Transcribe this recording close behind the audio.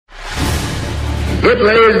It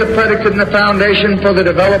lays the predicate and the foundation for the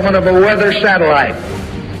development of a weather satellite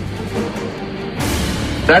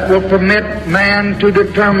that will permit man to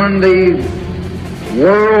determine the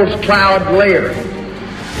world's cloud layer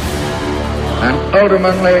and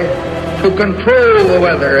ultimately to control the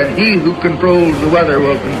weather, and he who controls the weather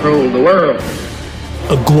will control the world.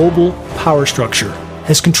 A global power structure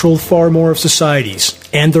has controlled far more of societies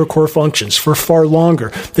and their core functions for far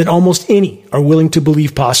longer than almost any are willing to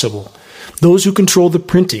believe possible. Those who control the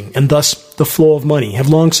printing and thus the flow of money have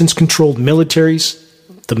long since controlled militaries,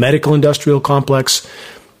 the medical industrial complex,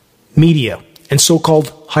 media, and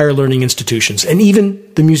so-called higher learning institutions, and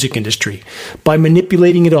even the music industry. By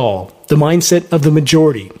manipulating it all, the mindset of the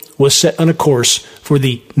majority was set on a course for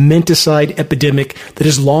the menticide epidemic that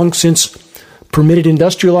has long since permitted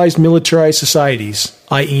industrialized, militarized societies,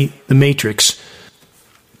 i.e. the Matrix,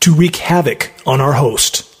 to wreak havoc on our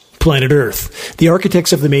host, planet Earth. The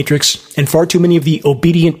architects of the Matrix, and far too many of the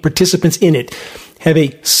obedient participants in it, have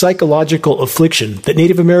a psychological affliction that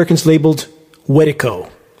Native Americans labeled Wetiko,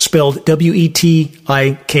 spelled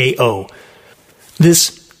W-E-T-I-K-O.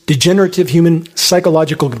 This degenerative human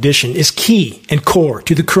psychological condition is key and core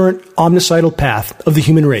to the current omnicidal path of the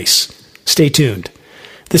human race. Stay tuned.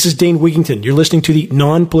 This is Dane Wigington. You're listening to the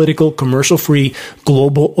non-political, commercial-free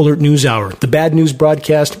Global Alert News Hour, the bad news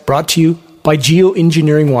broadcast brought to you by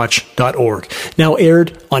Geoengineeringwatch.org, now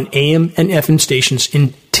aired on AM and FM stations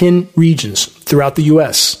in 10 regions throughout the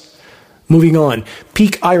U.S. Moving on,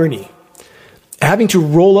 peak irony. Having to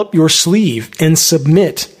roll up your sleeve and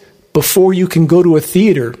submit before you can go to a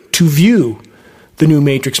theater to view the new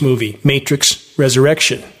Matrix movie, Matrix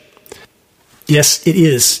Resurrection. Yes, it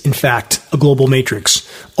is, in fact, a global matrix.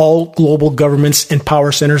 All global governments and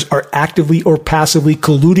power centers are actively or passively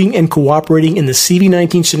colluding and cooperating in the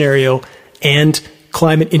CV-19 scenario and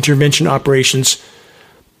climate intervention operations.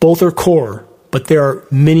 Both are core, but there are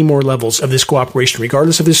many more levels of this cooperation.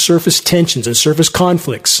 Regardless of the surface tensions and surface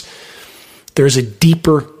conflicts, there is a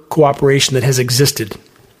deeper cooperation that has existed.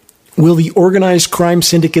 Will the organized crime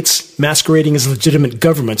syndicates masquerading as legitimate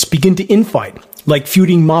governments begin to infight like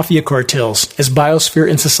feuding mafia cartels as biosphere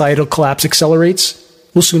and societal collapse accelerates?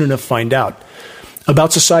 We'll soon enough find out.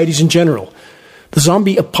 About societies in general, the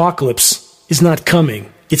zombie apocalypse is not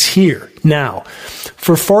coming. It's here, now.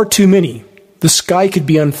 For far too many, the sky could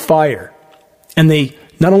be on fire, and they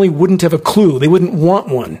not only wouldn't have a clue, they wouldn't want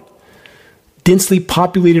one. Densely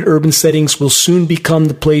populated urban settings will soon become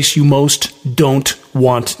the place you most don't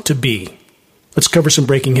want to be. Let's cover some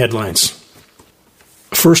breaking headlines.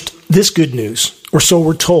 First, this good news, or so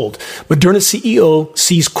we're told. Moderna CEO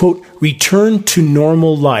sees, quote, return to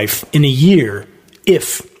normal life in a year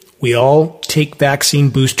if we all take vaccine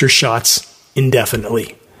booster shots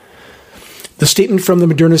indefinitely. The statement from the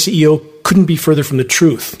Moderna CEO couldn't be further from the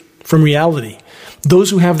truth, from reality.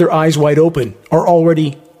 Those who have their eyes wide open are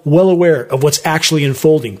already well aware of what's actually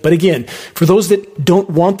unfolding. But again, for those that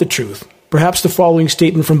don't want the truth, perhaps the following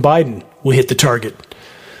statement from Biden will hit the target.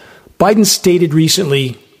 Biden stated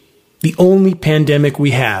recently, the only pandemic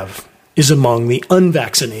we have is among the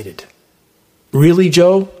unvaccinated. Really,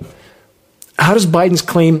 Joe? How does Biden's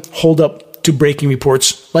claim hold up to breaking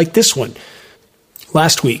reports like this one?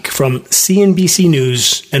 Last week, from CNBC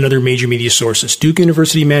News and other major media sources, Duke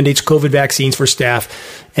University mandates COVID vaccines for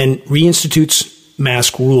staff and reinstitutes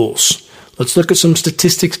mask rules. Let's look at some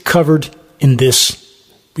statistics covered in this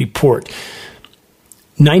report.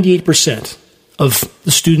 98% of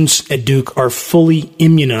the students at Duke are fully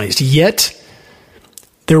immunized, yet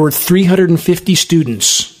there were 350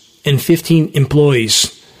 students and 15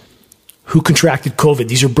 employees who contracted COVID.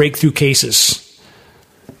 These are breakthrough cases,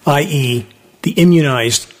 i.e., the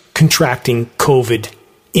immunized contracting COVID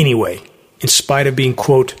anyway, in spite of being,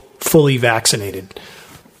 quote, fully vaccinated.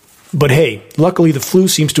 But hey, luckily the flu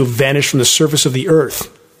seems to have vanished from the surface of the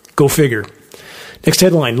earth. Go figure. Next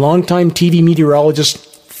headline, longtime TV meteorologist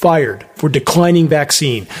fired for declining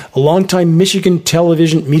vaccine. A longtime Michigan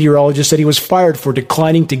television meteorologist said he was fired for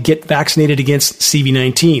declining to get vaccinated against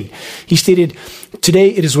CV-19. He stated, today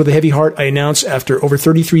it is with a heavy heart I announce after over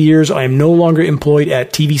 33 years I am no longer employed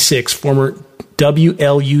at TV6. Former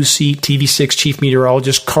WLUC TV6 chief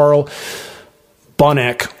meteorologist Carl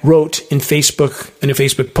Bonack wrote in a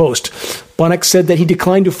Facebook post. Bonack said that he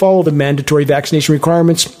declined to follow the mandatory vaccination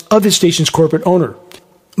requirements of his station's corporate owner.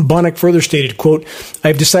 Bonack further stated, quote, I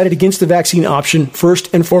have decided against the vaccine option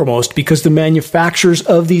first and foremost because the manufacturers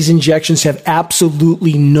of these injections have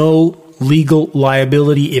absolutely no legal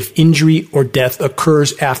liability if injury or death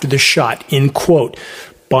occurs after the shot, end quote.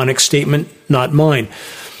 Bonack's statement, not mine.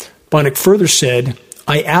 Bonack further said,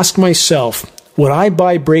 I ask myself, Would I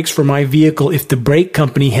buy brakes for my vehicle if the brake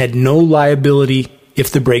company had no liability if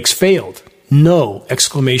the brakes failed? No!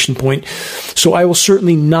 Exclamation point. So I will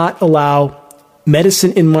certainly not allow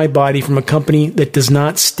medicine in my body from a company that does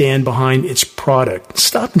not stand behind its product.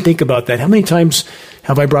 Stop and think about that. How many times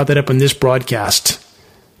have I brought that up in this broadcast?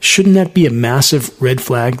 Shouldn't that be a massive red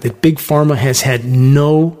flag that Big Pharma has had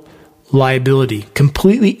no liability,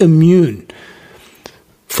 completely immune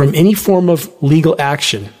from any form of legal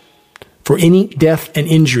action for any death and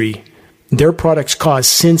injury their products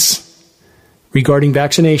caused regarding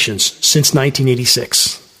vaccinations since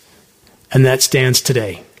 1986. And that stands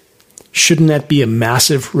today. Shouldn't that be a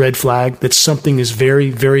massive red flag that something is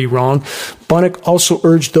very, very wrong? Bunnock also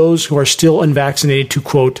urged those who are still unvaccinated to,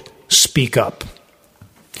 quote, speak up.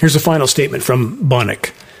 Here's a final statement from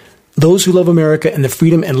Bunnock. Those who love America and the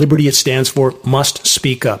freedom and liberty it stands for must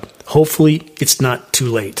speak up. Hopefully, it's not too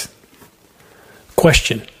late.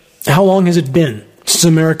 Question. How long has it been since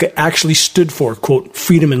America actually stood for, quote,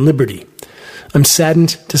 freedom and liberty? I'm saddened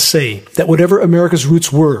to say that whatever America's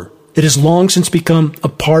roots were, it has long since become a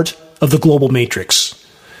part of the global matrix.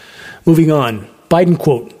 Moving on. Biden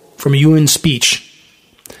quote from a UN speech.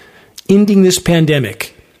 Ending this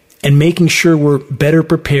pandemic and making sure we're better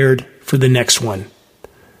prepared for the next one.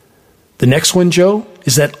 The next one, Joe,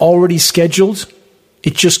 is that already scheduled?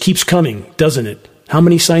 It just keeps coming, doesn't it? How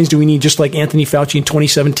many signs do we need, just like Anthony Fauci in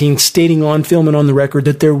 2017, stating on film and on the record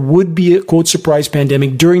that there would be a, quote, surprise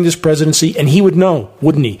pandemic during this presidency, and he would know,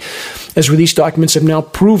 wouldn't he? As released documents have now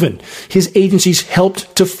proven, his agencies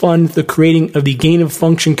helped to fund the creating of the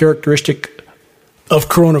gain-of-function characteristic of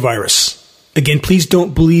coronavirus. Again, please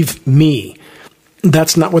don't believe me.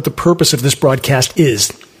 That's not what the purpose of this broadcast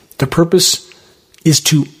is. The purpose is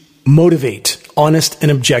to motivate honest and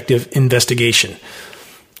objective investigation.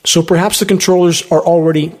 So perhaps the controllers are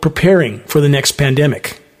already preparing for the next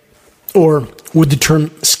pandemic. Or would the term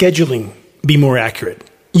scheduling be more accurate?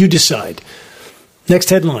 You decide. Next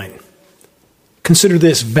headline. Consider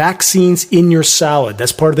this, vaccines in your salad.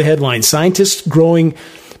 That's part of the headline. Scientists growing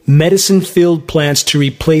medicine-filled plants to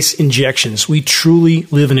replace injections. We truly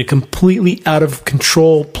live in a completely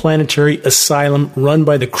out-of-control planetary asylum run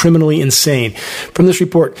by the criminally insane. From this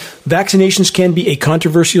report, vaccinations can be a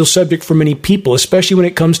controversial subject for many people, especially when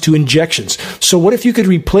it comes to injections. So what if you could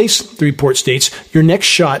replace, the report states, your next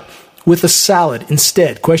shot with a salad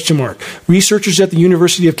instead? Question mark. Researchers at the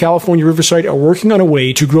University of California, Riverside are working on a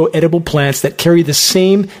way to grow edible plants that carry the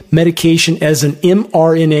same medication as an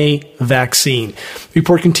mRNA vaccine. The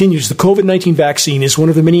report continues. The COVID-19 vaccine is one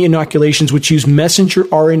of the many inoculations which use messenger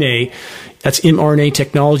RNA, that's mRNA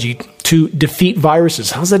technology, to defeat viruses.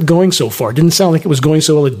 How's that going so far? Didn't sound like it was going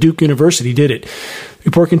so well at Duke University, did it? The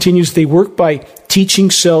report continues. They work by teaching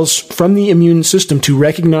cells from the immune system to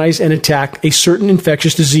recognize and attack a certain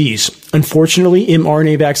infectious disease. Unfortunately,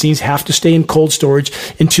 mRNA vaccines have to stay in cold storage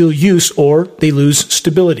until use or they lose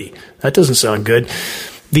stability. That doesn't sound good.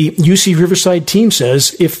 The UC Riverside team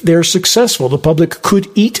says if they're successful, the public could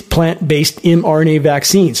eat plant-based mRNA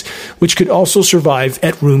vaccines, which could also survive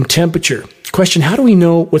at room temperature. Question, how do we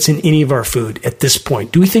know what's in any of our food at this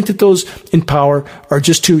point? Do we think that those in power are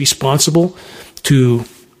just too responsible to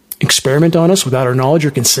experiment on us without our knowledge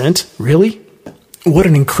or consent? Really? What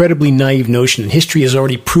an incredibly naive notion, and history has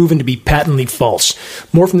already proven to be patently false.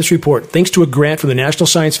 More from this report. Thanks to a grant from the National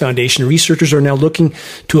Science Foundation, researchers are now looking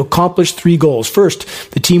to accomplish 3 goals.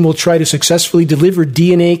 First, the team will try to successfully deliver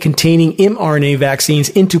DNA-containing mRNA vaccines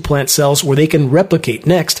into plant cells where they can replicate.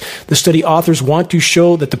 Next, the study authors want to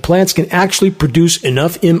show that the plants can actually produce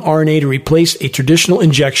enough mRNA to replace a traditional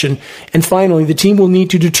injection. And finally, the team will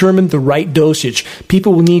need to determine the right dosage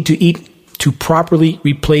people will need to eat to properly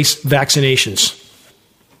replace vaccinations.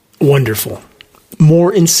 Wonderful.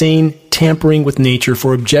 More insane tampering with nature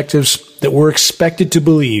for objectives that we're expected to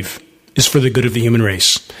believe is for the good of the human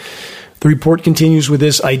race. The report continues with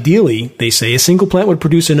this. Ideally, they say, a single plant would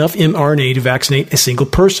produce enough mRNA to vaccinate a single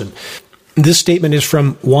person. This statement is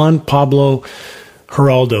from Juan Pablo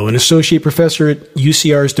Geraldo, an associate professor at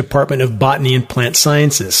UCR's Department of Botany and Plant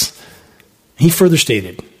Sciences. He further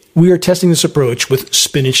stated, we are testing this approach with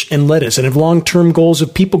spinach and lettuce and have long-term goals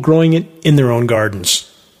of people growing it in their own gardens.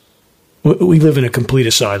 We live in a complete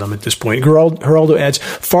asylum at this point. Geraldo adds,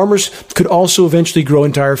 farmers could also eventually grow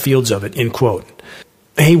entire fields of it, end quote.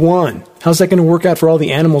 Hey, Juan, how's that going to work out for all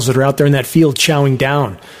the animals that are out there in that field chowing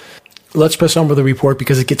down? Let's press on with the report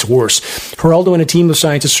because it gets worse. Geraldo and a team of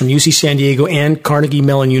scientists from UC San Diego and Carnegie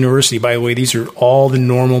Mellon University, by the way, these are all the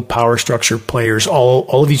normal power structure players. All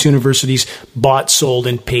of these universities bought, sold,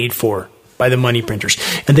 and paid for by the money printers.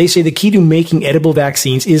 And they say the key to making edible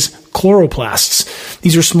vaccines is chloroplasts.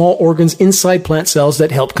 These are small organs inside plant cells that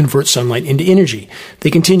help convert sunlight into energy. They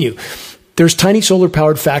continue. There's tiny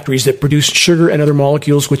solar-powered factories that produce sugar and other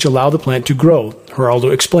molecules which allow the plant to grow,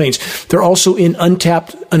 Geraldo explains. They're also an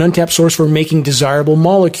untapped source for making desirable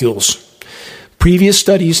molecules. Previous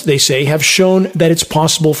studies, they say, have shown that it's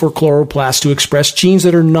possible for chloroplasts to express genes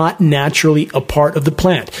that are not naturally a part of the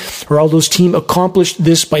plant. Geraldo's team accomplished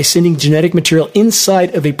this by sending genetic material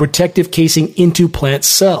inside of a protective casing into plant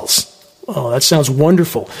cells. Oh, that sounds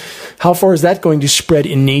wonderful. How far is that going to spread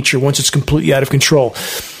in nature once it's completely out of control?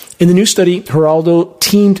 In the new study, Geraldo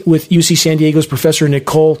teamed with UC San Diego's Professor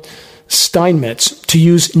Nicole Steinmetz to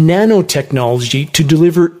use nanotechnology to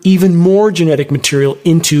deliver even more genetic material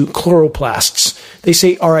into chloroplasts. They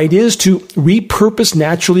say our idea is to repurpose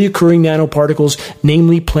naturally occurring nanoparticles,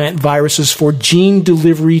 namely plant viruses, for gene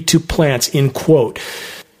delivery to plants, end quote.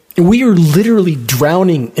 And we are literally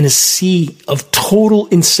drowning in a sea of total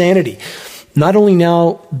insanity, not only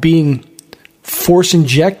now being force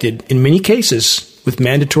injected in many cases with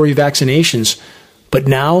mandatory vaccinations, but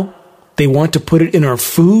now they want to put it in our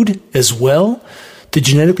food as well, to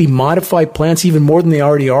genetically modify plants even more than they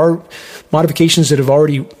already are, modifications that have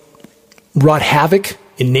already wrought havoc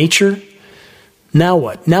in nature. Now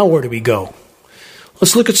what? Now where do we go?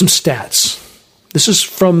 Let's look at some stats. This is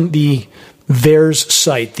from the VAERS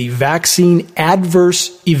site, the Vaccine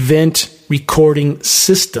Adverse Event Recording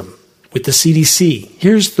System with the CDC.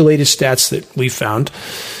 Here's the latest stats that we found.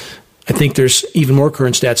 I think there's even more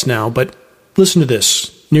current stats now, but listen to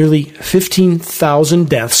this. Nearly 15,000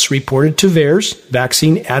 deaths reported to VAERS,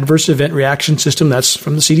 Vaccine Adverse Event Reaction System, that's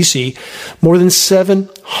from the CDC. More than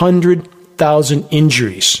 700,000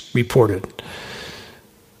 injuries reported.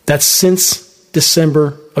 That's since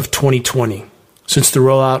December of 2020, since the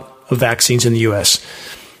rollout of vaccines in the U.S.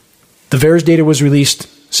 The VAERS data was released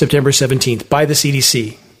September 17th by the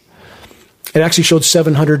CDC. It actually showed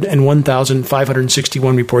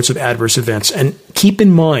 701,561 reports of adverse events. And keep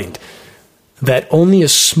in mind that only a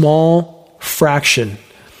small fraction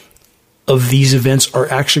of these events are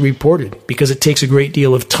actually reported because it takes a great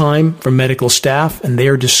deal of time from medical staff, and they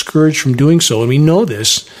are discouraged from doing so. And we know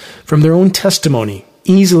this from their own testimony,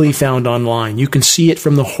 easily found online. You can see it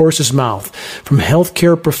from the horse's mouth, from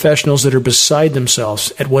healthcare professionals that are beside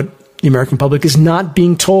themselves at what the American public is not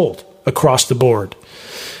being told across the board.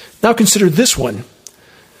 Now consider this one.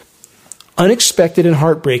 Unexpected and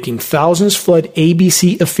heartbreaking. Thousands flood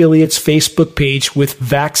ABC affiliates' Facebook page with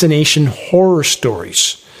vaccination horror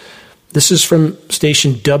stories. This is from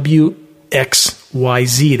station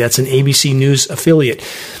WXYZ. That's an ABC News affiliate.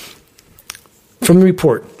 From the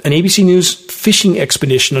report, an ABC News fishing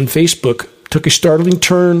expedition on Facebook took a startling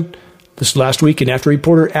turn this last weekend after a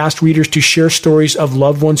reporter asked readers to share stories of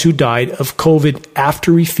loved ones who died of COVID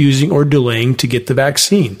after refusing or delaying to get the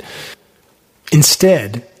vaccine.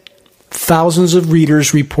 Instead, thousands of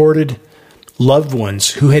readers reported loved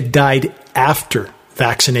ones who had died after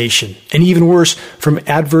vaccination, and even worse, from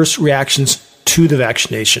adverse reactions to the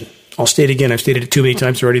vaccination. I'll state again, I've stated it too many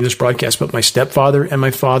times already in this broadcast, but my stepfather and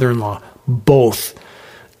my father-in-law, both,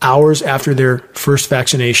 hours after their first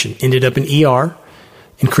vaccination, ended up in ER,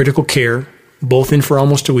 in critical care, both in for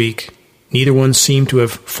almost a week. Neither one seemed to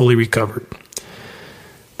have fully recovered.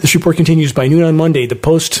 This report continues. By noon on Monday, the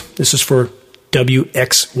Post, this is for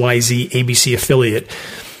WXYZ ABC affiliate,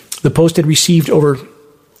 the Post had received over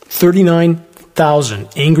 39,000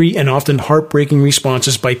 angry and often heartbreaking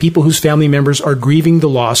responses by people whose family members are grieving the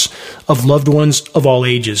loss of loved ones of all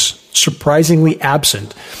ages. Surprisingly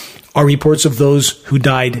absent are reports of those who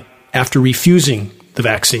died after refusing the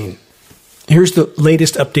vaccine. Here's the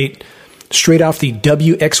latest update straight off the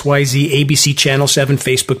WXYZ ABC Channel 7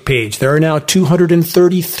 Facebook page. There are now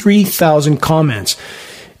 233,000 comments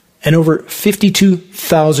and over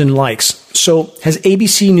 52,000 likes. So has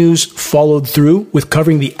ABC News followed through with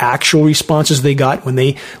covering the actual responses they got when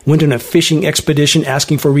they went on a fishing expedition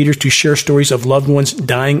asking for readers to share stories of loved ones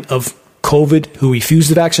dying of COVID who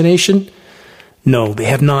refused the vaccination? No, they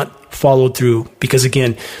have not followed through because,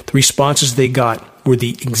 again, the responses they got were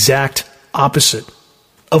the exact opposite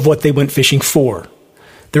of what they went fishing for.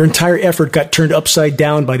 Their entire effort got turned upside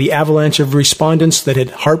down by the avalanche of respondents that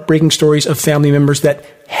had heartbreaking stories of family members that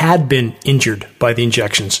had been injured by the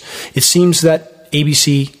injections. It seems that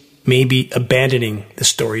ABC may be abandoning the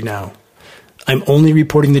story now. I'm only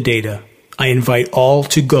reporting the data. I invite all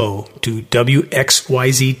to go to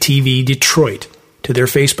WXYZ TV Detroit, to their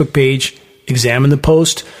Facebook page, examine the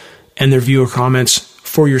post and their viewer comments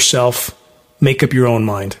for yourself. Make up your own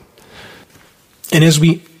mind. And as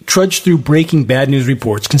we trudge through breaking bad news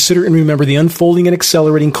reports, consider and remember the unfolding and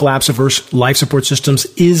accelerating collapse of Earth's life support systems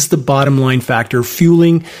is the bottom line factor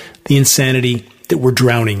fueling the insanity that we're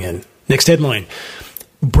drowning in. Next headline.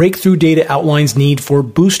 Breakthrough data outlines need for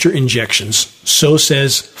booster injections, so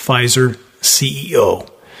says Pfizer CEO.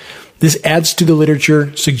 This adds to the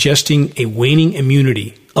literature suggesting a waning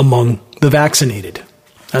immunity among the vaccinated.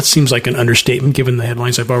 That seems like an understatement given the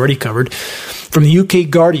headlines I've already covered. From the UK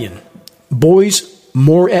Guardian, boys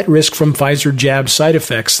more at risk from Pfizer jab side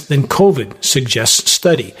effects than COVID, suggests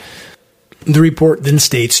study. The report then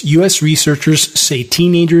states U.S. researchers say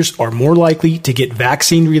teenagers are more likely to get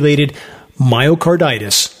vaccine-related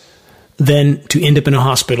myocarditis than to end up in a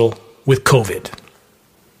hospital with COVID.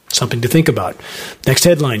 Something to think about. Next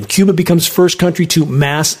headline, Cuba becomes first country to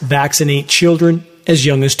mass vaccinate children as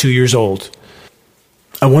young as 2 years old.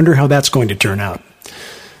 I wonder how that's going to turn out.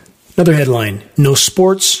 Another headline, no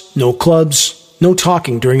sports, no clubs, no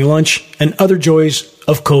talking during lunch, and other joys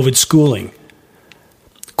of COVID schooling.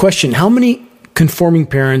 Question, how many conforming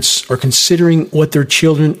parents are considering what their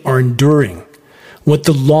children are enduring, what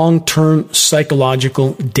the long-term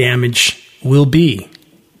psychological damage will be?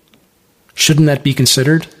 Shouldn't that be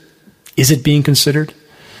considered? Is it being considered?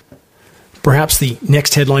 Perhaps the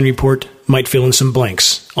next headline report might fill in some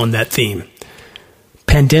blanks on that theme.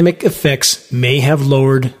 Pandemic effects may have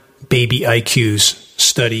lowered baby IQs,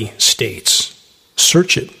 study states.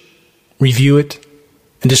 Search it, review it,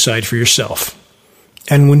 and decide for yourself.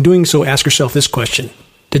 And when doing so, ask yourself this question.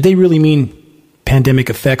 Did they really mean pandemic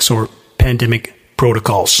effects or pandemic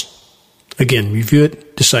protocols? Again, review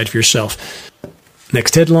it, decide for yourself.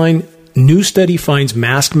 Next headline, new study finds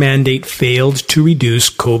mask mandate failed to reduce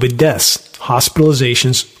COVID deaths,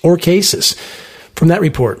 hospitalizations, or cases. From that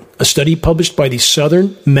report, a study published by the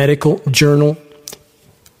Southern Medical Journal,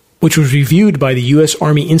 which was reviewed by the U.S.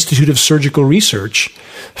 Army Institute of Surgical Research,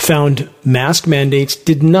 found mask mandates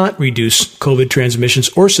did not reduce COVID transmissions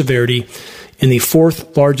or severity in the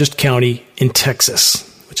fourth largest county in Texas,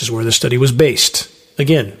 which is where the study was based.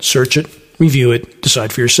 Again, search it, review it,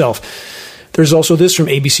 decide for yourself. There's also this from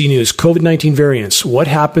ABC News, COVID-19 variants. What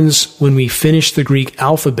happens when we finish the Greek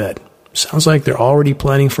alphabet? Sounds like they're already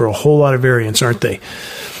planning for a whole lot of variants, aren't they?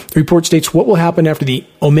 The report states, what will happen after the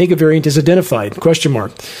Omega variant is identified? Question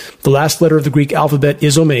mark. The last letter of the Greek alphabet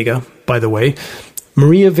is Omega, by the way.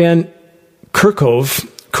 Maria Van Kerkhove,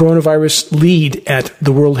 coronavirus lead at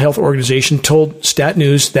the World Health Organization, told Stat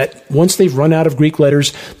News that once they've run out of Greek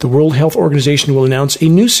letters, the World Health Organization will announce a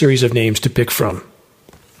new series of names to pick from.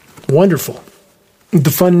 Wonderful.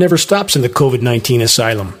 The fun never stops in the COVID-19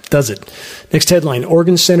 asylum, does it? Next headline,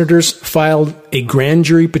 Oregon senators filed a grand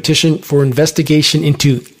jury petition for investigation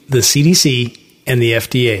into the CDC and the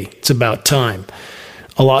FDA. It's about time.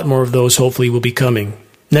 A lot more of those hopefully will be coming.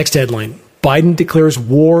 Next headline, Biden declares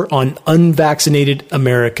war on unvaccinated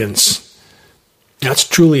Americans. That's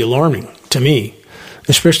truly alarming to me,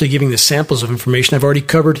 especially given the samples of information I've already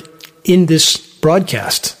covered in this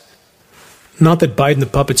broadcast. Not that Biden the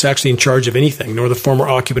puppet's actually in charge of anything, nor the former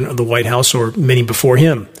occupant of the White House or many before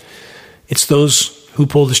him. It's those who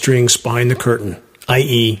pull the strings behind the curtain,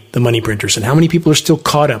 i.e. the money printers. And how many people are still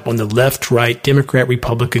caught up on the left, right, Democrat,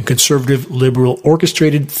 Republican, conservative, liberal,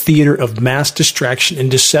 orchestrated theater of mass distraction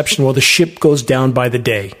and deception while the ship goes down by the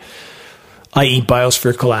day, i.e.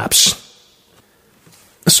 biosphere collapse.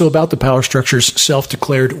 So about the power structure's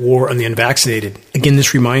self-declared war on the unvaccinated. Again,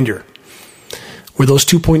 this reminder. Were those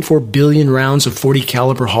 2.4 billion rounds of 40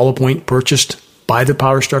 caliber hollow point purchased by the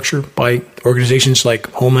power structure, by organizations like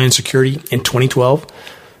Homeland Security in 2012?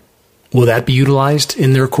 Will that be utilized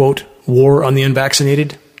in their, quote, war on the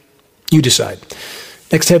unvaccinated? You decide.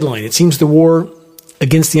 Next headline. It seems the war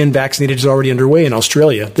against the unvaccinated is already underway in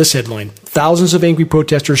Australia. This headline. Thousands of angry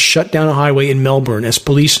protesters shut down a highway in Melbourne as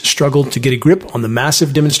police struggled to get a grip on the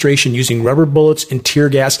massive demonstration using rubber bullets and tear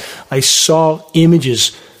gas. I saw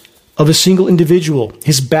images of a single individual,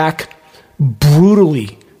 his back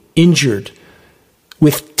brutally injured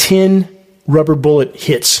with 10 rubber bullet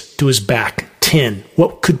hits to his back. 10.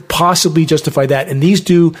 What could possibly justify that? And these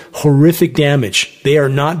do horrific damage. They are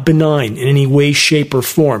not benign in any way, shape, or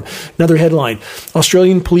form. Another headline.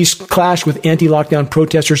 Australian police clash with anti-lockdown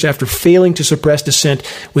protesters after failing to suppress dissent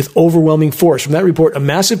with overwhelming force. From that report, a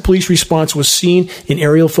massive police response was seen in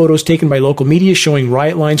aerial photos taken by local media showing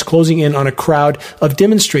riot lines closing in on a crowd of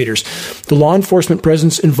demonstrators. The law enforcement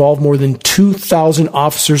presence involved more than 2,000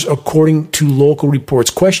 officers, according to local reports.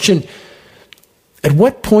 Question, at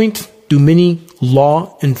what point do many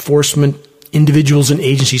law enforcement individuals and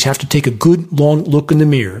agencies have to take a good long look in the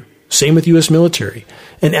mirror, same with U.S. military,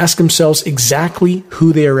 and ask themselves exactly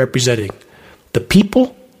who they are representing, the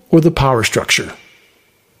people or the power structure?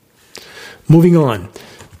 Moving on.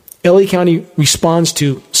 LA County responds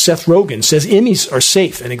to Seth Rogen, says Emmys are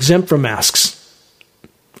safe and exempt from masks.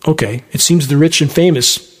 Okay, it seems the rich and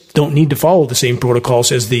famous don't need to follow the same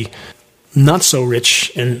protocols as the not so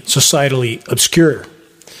rich and societally obscure.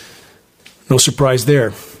 No surprise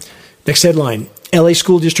there. Next headline. LA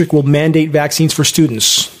School District will mandate vaccines for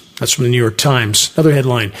students. That's from the New York Times. Another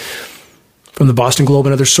headline from the Boston Globe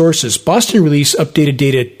and other sources. Boston released updated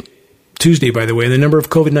data Tuesday, by the way, the number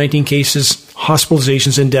of COVID-19 cases,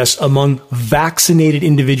 hospitalizations, and deaths among vaccinated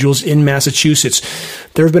individuals in Massachusetts.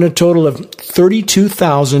 There have been a total of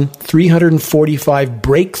 32,345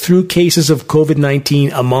 breakthrough cases of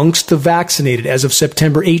COVID-19 amongst the vaccinated as of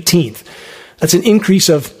September 18th. That's an increase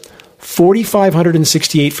of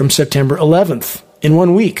 4,568 from September 11th in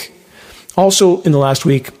 1 week. Also, in the last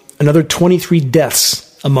week, another 23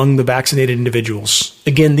 deaths among the vaccinated individuals.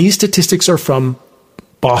 Again, these statistics are from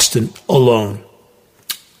Boston alone.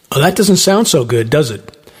 Well, that doesn't sound so good, does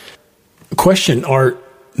it? Question, are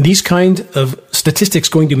these kind of statistics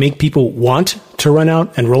going to make people want to run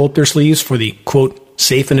out and roll up their sleeves for the, quote,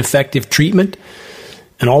 safe and effective treatment?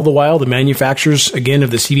 And all the while, the manufacturers, again,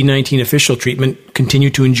 of the CV-19 official treatment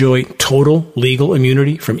continue to enjoy total legal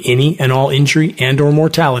immunity from any and all injury and or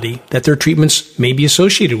mortality that their treatments may be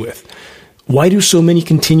associated with. Why do so many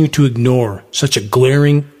continue to ignore such a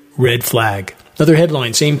glaring red flag? Another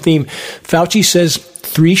headline, same theme. Fauci says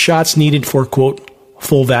 3 shots needed for, quote,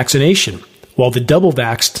 full vaccination, while the double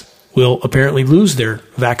vaxxed will apparently lose their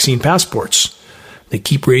vaccine passports. They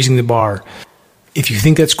keep raising the bar. If you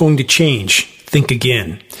think that's going to change, think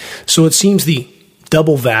again. So it seems the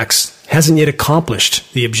double vax hasn't yet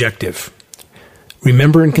accomplished the objective.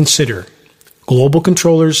 Remember and consider, global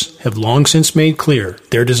controllers have long since made clear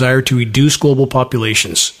their desire to reduce global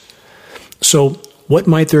populations. So what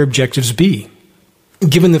might their objectives be?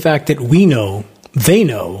 Given the fact that we know, they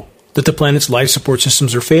know, that the planet's life support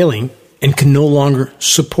systems are failing and can no longer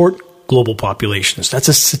support global populations. That's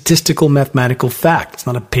a statistical, mathematical fact. It's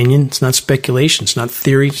not opinion, it's not speculation, it's not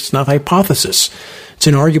theory, it's not hypothesis. It's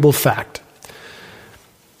an arguable fact.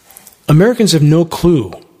 Americans have no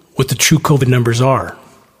clue what the true COVID numbers are.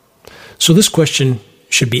 So this question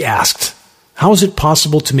should be asked. How is it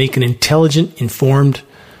possible to make an intelligent, informed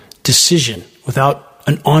decision without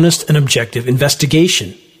an honest and objective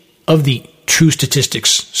investigation of the true statistics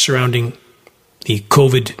surrounding the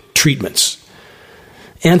COVID treatments?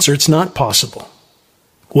 Answer, it's not possible.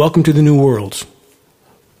 Welcome to the new world.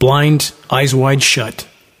 Blind, eyes wide shut,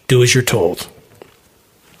 do as you're told.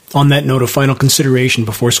 On that note, a final consideration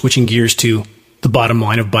before switching gears to the bottom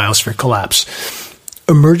line of biosphere collapse.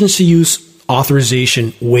 Emergency use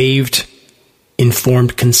authorization waived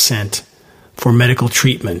informed consent for medical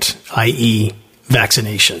treatment, i.e.,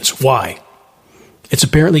 vaccinations. Why? It's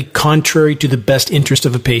apparently contrary to the best interest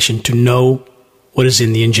of a patient to know what is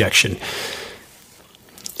in the injection.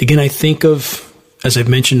 Again, I think of, as I've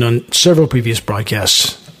mentioned on several previous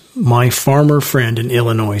broadcasts, my farmer friend in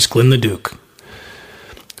Illinois, Glenn LeDuc,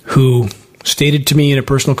 who stated to me in a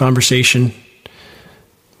personal conversation,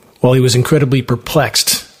 while he was incredibly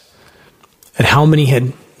perplexed at how many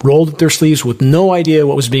had rolled up their sleeves with no idea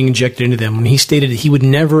what was being injected into them, when he stated that he would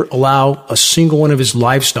never allow a single one of his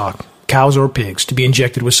livestock, cows or pigs, to be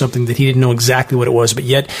injected with something that he didn't know exactly what it was, but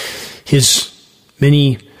yet his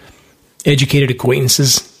many educated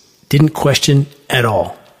acquaintances didn't question at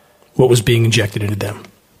all what was being injected into them.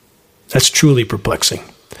 That's truly perplexing.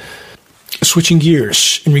 Switching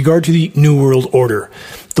gears, in regard to the New World Order,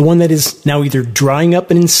 the one that is now either drying up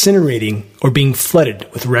and incinerating or being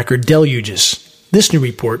flooded with record deluges. This new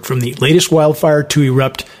report from the latest wildfire to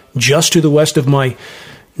erupt just to the west of my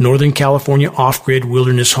Northern California off-grid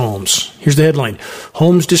wilderness homes. Here's the headline.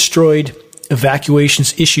 Homes destroyed,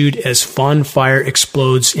 evacuations issued as fawn fire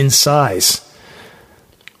explodes in size.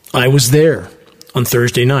 I was there on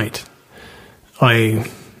Thursday night.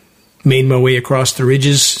 I made my way across the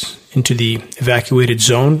ridges into the evacuated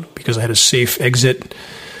zone because I had a safe exit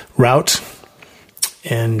route,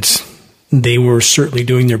 and they were certainly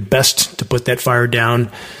doing their best to put that fire down.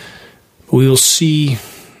 We will see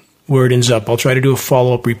where it ends up. I'll try to do a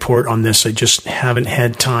follow-up report on this. I just haven't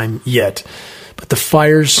had time yet. But the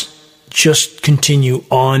fires just continue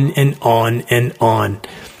on and on and on.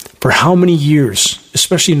 For how many years,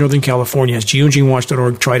 especially in Northern California, has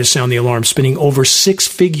Geoengineering.org tried to sound the alarm, spending over 6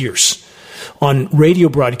 figures on radio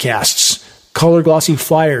broadcasts, color glossy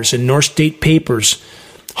flyers, and North State papers,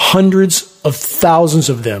 hundreds of thousands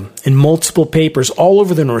of them in multiple papers all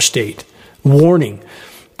over the North State, warning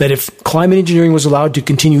that if climate engineering was allowed to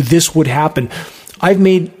continue, this would happen. I've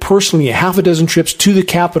made personally a half a dozen trips to the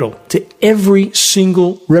Capitol, to every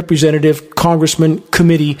single representative, congressman,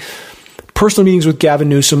 committee, personal meetings with Gavin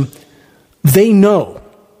Newsom, they know,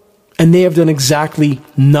 and they have done exactly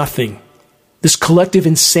nothing. This collective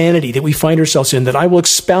insanity that we find ourselves in, that I will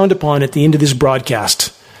expound upon at the end of this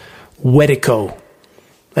broadcast. Wetico.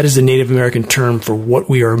 That is the Native American term for what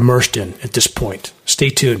we are immersed in at this point. Stay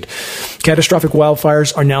tuned. Catastrophic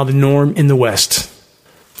wildfires are now the norm in the West,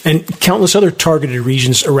 and countless other targeted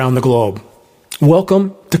regions around the globe.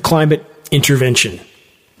 Welcome to climate intervention.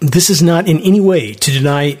 This is not in any way to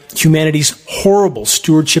deny humanity's horrible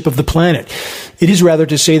stewardship of the planet. It is rather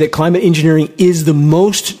to say that climate engineering is the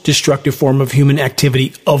most destructive form of human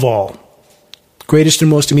activity of all. Greatest and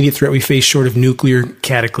most immediate threat we face short of nuclear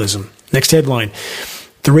cataclysm. Next headline.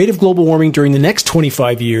 The rate of global warming during the next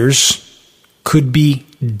 25 years could be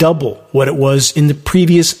double what it was in the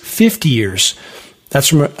previous 50 years. That's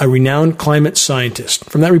from a renowned climate scientist.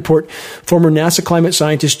 From that report, former NASA climate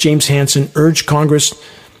scientist James Hansen urged Congress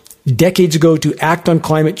decades ago to act on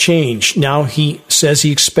climate change. Now he says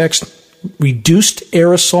he expects reduced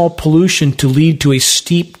aerosol pollution to lead to a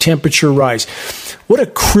steep temperature rise. What a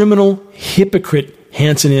criminal hypocrite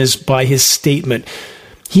Hansen is by his statement.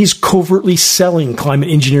 He's covertly selling climate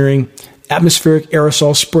engineering, atmospheric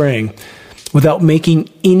aerosol spraying, without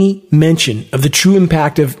making any mention of the true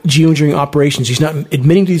impact of geoengineering operations. He's not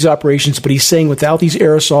admitting to these operations, but he's saying without these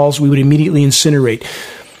aerosols, we would immediately incinerate.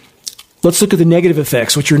 Let's look at the negative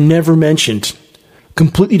effects, which are never mentioned.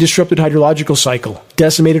 Completely disrupted hydrological cycle,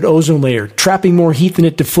 decimated ozone layer, trapping more heat than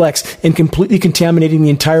it deflects, and completely contaminating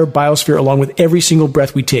the entire biosphere along with every single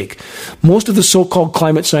breath we take. Most of the so-called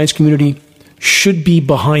climate science community should be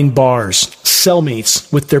behind bars,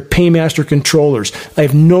 cellmates with their paymaster controllers. I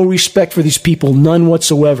have no respect for these people, none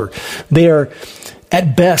whatsoever. They are,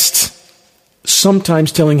 at best,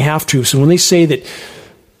 sometimes telling half-truths. And when they say that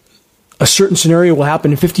a certain scenario will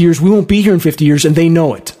happen in 50 years, we won't be here in 50 years, and they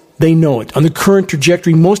know it. They know it. On the current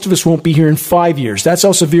trajectory, most of us won't be here in 5 years. That's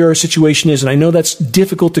how severe our situation is, and I know that's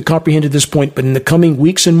difficult to comprehend at this point, but in the coming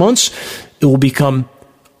weeks and months, it will become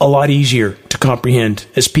a lot easier to comprehend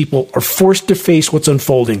as people are forced to face what's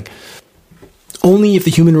unfolding. Only if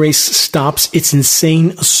the human race stops its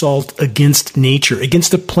insane assault against nature,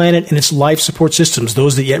 against the planet and its life support systems,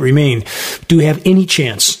 those that yet remain, do we have any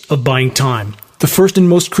chance of buying time. The first and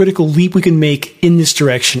most critical leap we can make in this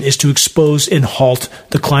direction is to expose and halt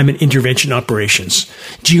the climate intervention operations.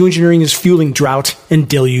 Geoengineering is fueling drought and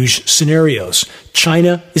deluge scenarios.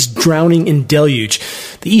 China is drowning in deluge.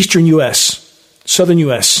 The eastern U.S., southern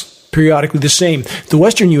U.S., periodically the same. The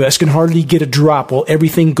western U.S. can hardly get a drop while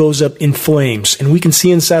everything goes up in flames. And we can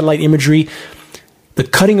see in satellite imagery the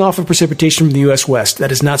cutting off of precipitation from the U.S. West.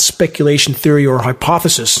 That is not speculation, theory, or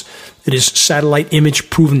hypothesis. It is satellite image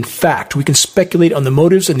proven fact. We can speculate on the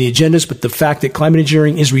motives and the agendas, but the fact that climate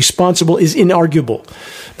engineering is responsible is inarguable.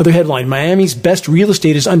 Another headline, Miami's best real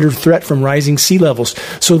estate is under threat from rising sea levels,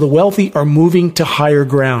 so the wealthy are moving to higher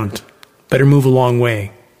ground. Better move a long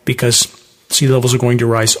way, because sea levels are going to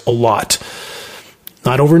rise a lot.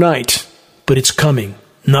 Not overnight, but it's coming.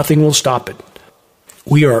 Nothing will stop it.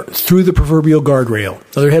 We are through the proverbial guardrail.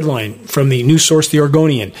 Another headline from the news source The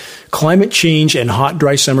Oregonian. Climate change and hot,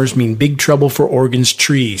 dry summers mean big trouble for Oregon's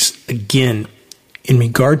trees. Again, in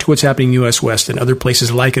regard to what's happening in the U.S. West and other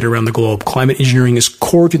places like it around the globe, climate engineering is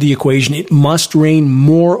core to the equation. It must rain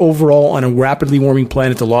more overall on a rapidly warming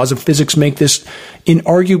planet. The laws of physics make this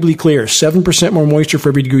inarguably clear. 7% more moisture for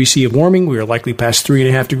every degree C of warming. We are likely past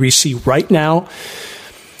 3.5 degrees C right now.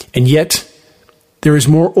 And yet, there is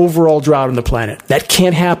more overall drought on the planet. That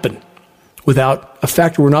can't happen without a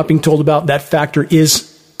factor we're not being told about. That factor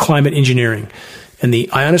is climate engineering. And the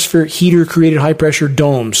ionosphere heater created high-pressure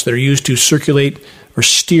domes that are used to circulate or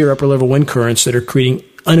steer upper-level wind currents that are creating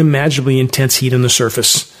unimaginably intense heat on the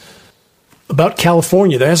surface. About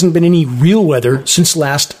California, there hasn't been any real weather since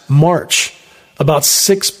last March. About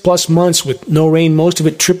 6+ months with no rain, most of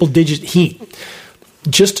it triple-digit heat.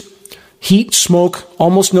 Just heat, smoke,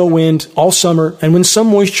 almost no wind all summer, and when some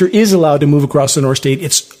moisture is allowed to move across the North State,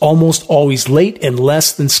 it's almost always late and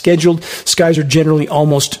less than scheduled. Skies are generally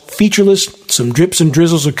almost featureless. Some drips and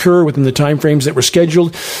drizzles occur within the time frames that were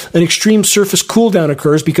scheduled. An extreme surface cool down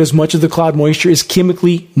occurs because much of the cloud moisture is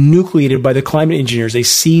chemically nucleated by the climate engineers. They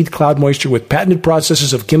seed cloud moisture with patented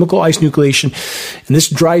processes of chemical ice nucleation, and this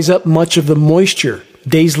dries up much of the moisture.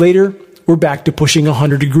 Days later, we're back to pushing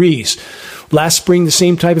 100 degrees. Last spring, the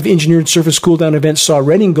same type of engineered surface cool-down event saw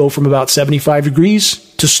Redding go from about 75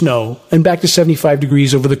 degrees to snow and back to 75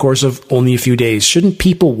 degrees over the course of only a few days. Shouldn't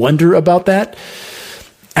people wonder about that?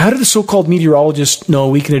 How do the so-called meteorologists know a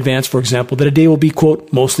week in advance, for example, that a day will be,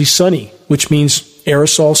 quote, mostly sunny, which means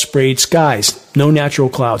aerosol sprayed skies, no natural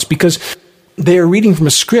clouds? Because they are reading from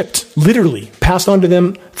a script, literally, passed on to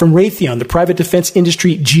them from Raytheon, the private defense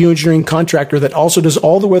industry geoengineering contractor that also does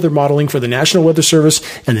all the weather modeling for the National Weather Service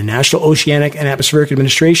and the National Oceanic and Atmospheric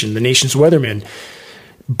Administration, the nation's weathermen.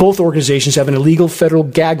 Both organizations have an illegal federal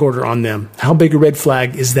gag order on them. How big a red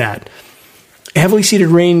flag is that? Heavily seeded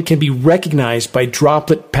rain can be recognized by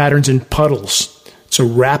droplet patterns and puddles. It's a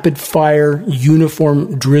rapid-fire,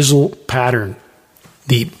 uniform drizzle pattern.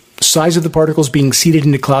 The size of the particles being seeded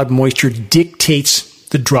into cloud moisture dictates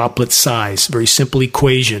the droplet size. Very simple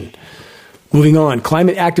equation. Moving on,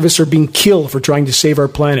 climate activists are being killed for trying to save our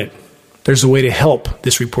planet. There's a way to help,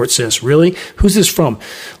 this report says. Really? Who's this from?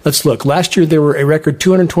 Let's look. Last year, there were a record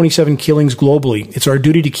 227 killings globally. It's our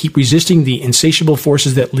duty to keep resisting the insatiable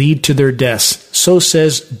forces that lead to their deaths. So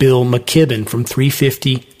says Bill McKibben from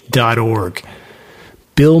 350.org.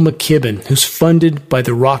 Bill McKibben, who's funded by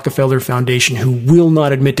the Rockefeller Foundation, who will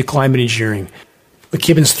not admit to climate engineering.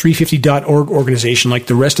 McKibben's 350.org organization, like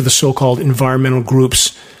the rest of the so-called environmental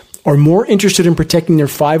groups, are more interested in protecting their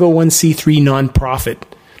 501c3 nonprofit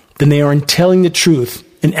than they are in telling the truth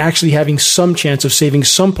and actually having some chance of saving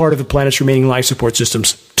some part of the planet's remaining life support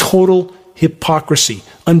systems. Total hypocrisy,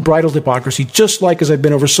 unbridled hypocrisy, just like, as I've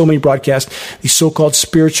been over so many broadcasts, these so-called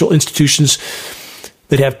spiritual institutions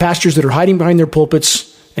that have pastors that are hiding behind their pulpits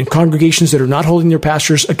and congregations that are not holding their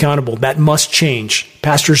pastors accountable. That must change.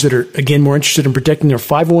 Pastors that are, again, more interested in protecting their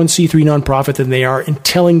 501c3 nonprofit than they are in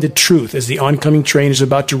telling the truth as the oncoming train is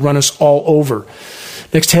about to run us all over.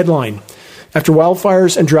 Next headline. After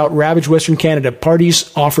wildfires and drought ravage Western Canada,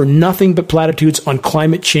 parties offer nothing but platitudes on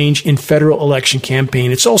climate change in federal election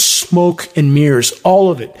campaign. It's all smoke and mirrors,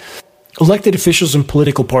 all of it. Elected officials and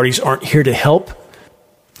political parties aren't here to help.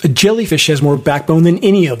 A jellyfish has more backbone than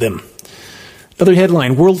any of them. Another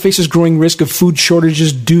headline, world faces growing risk of food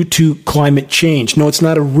shortages due to climate change. No, it's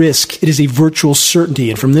not a risk. It is a virtual certainty.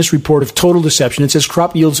 And from this report of total deception, it says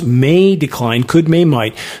crop yields may decline,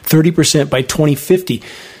 might, 30% by 2050.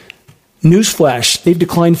 Newsflash, they've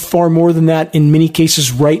declined far more than that in many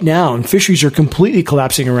cases right now, and fisheries are completely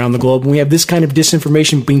collapsing around the globe, and we have this kind of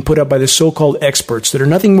disinformation being put up by the so-called experts that are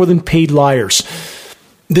nothing more than paid liars.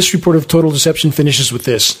 This report of total deception finishes with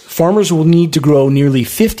this. Farmers will need to grow nearly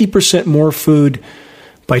 50% more food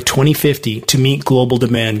by 2050 to meet global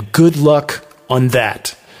demand. Good luck on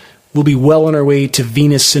that. We'll be well on our way to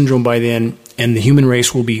Venus syndrome by then, and the human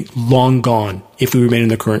race will be long gone if we remain in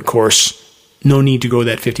the current course. No need to grow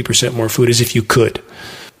that 50% more food as if you could.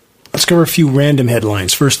 Let's cover a few random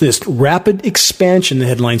headlines. First, this. Rapid expansion, the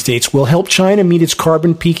headline states, will help China meet its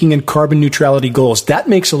carbon peaking and carbon neutrality goals. That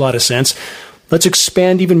makes a lot of sense. Let's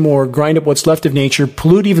expand even more, grind up what's left of nature,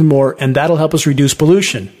 pollute even more, and that'll help us reduce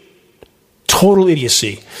pollution. Total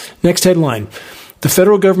idiocy. Next headline. The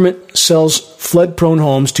federal government sells flood-prone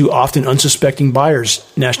homes to often unsuspecting buyers.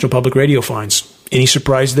 National Public Radio finds. Any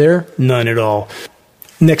surprise there? None at all.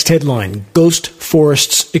 Next headline, ghost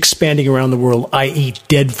forests expanding around the world, i.e.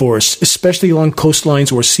 dead forests, especially along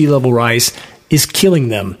coastlines where sea level rise is killing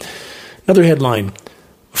them. Another headline,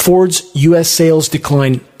 Ford's U.S. sales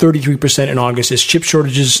decline 33% in August as chip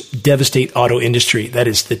shortages devastate auto industry. That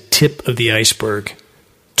is the tip of the iceberg.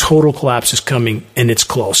 Total collapse is coming, and it's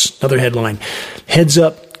close. Another headline, heads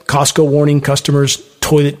up, Costco warning customers,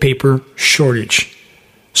 toilet paper shortage.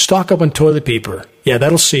 Stock up on toilet paper. Yeah,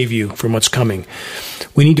 that'll save you from what's coming.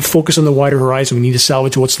 We need to focus on the wider horizon. We need to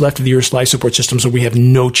salvage what's left of the Earth's life support systems, or we have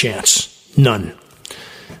no chance. None.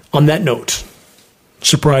 On that note,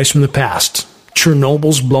 surprise from the past.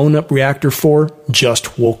 Chernobyl's blown up Reactor 4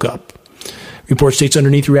 just woke up. Report states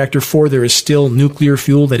underneath Reactor 4 there is still nuclear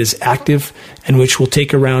fuel that is active and which will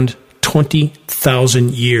take around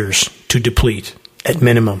 20,000 years to deplete at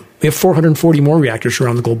minimum. We have 440 more reactors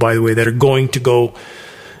around the globe, by the way, that are going to go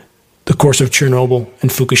the course of Chernobyl and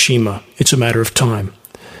Fukushima. It's a matter of time.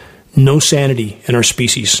 No sanity in our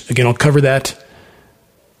species. Again, I'll cover that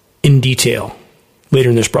in detail later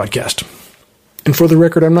in this broadcast. And for the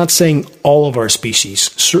record, I'm not saying all of our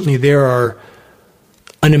species. Certainly there are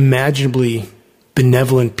unimaginably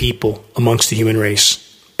benevolent people amongst the human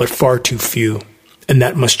race, but far too few, and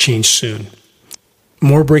that must change soon.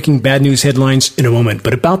 More breaking bad news headlines in a moment,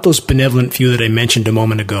 but about those benevolent few that I mentioned a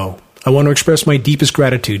moment ago. I want to express my deepest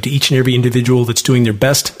gratitude to each and every individual that's doing their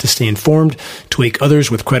best to stay informed, to wake others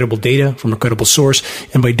with credible data from a credible source,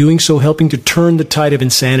 and by doing so helping to turn the tide of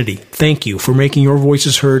insanity. Thank you for making your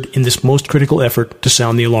voices heard in this most critical effort to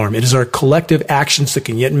sound the alarm. It is our collective actions that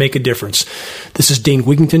can yet make a difference. This is Dane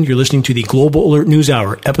Wigington. You're listening to the Global Alert News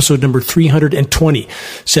Hour, episode number 320,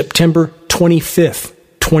 September 25th,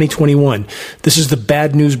 2021. This is the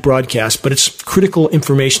bad news broadcast, but it's critical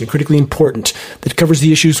information, critically important, that covers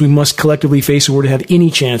the issues we must collectively face in order to have any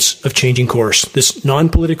chance of changing course. This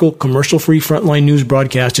non-political, commercial-free frontline news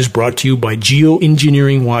broadcast is brought to you by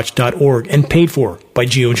Geoengineeringwatch.org and paid for by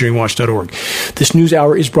Geoengineeringwatch.org. This news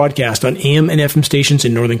hour is broadcast on AM and FM stations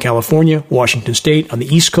in Northern California, Washington State, on the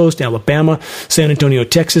East Coast, Alabama, San Antonio,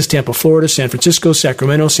 Texas, Tampa, Florida, San Francisco,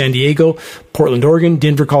 Sacramento, San Diego, Portland, Oregon,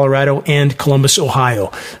 Denver, Colorado, and Columbus, Ohio.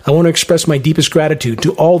 I want to express my deepest gratitude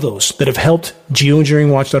to all those that have helped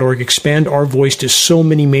Geoengineeringwatch.org expand our voice to so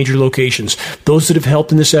many major locations. Those that have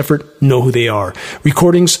helped in this effort know who they are.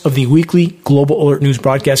 Recordings of the weekly Global Alert News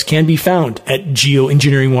broadcast can be found at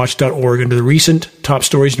Geoengineeringwatch.org under the recent top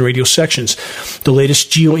stories and radio sections. The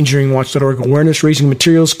latest Geoengineeringwatch.org awareness-raising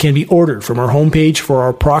materials can be ordered from our homepage for our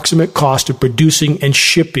approximate cost of producing and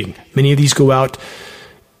shipping. Many of these go out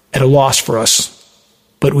at a loss for us,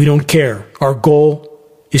 but we don't care. Our goal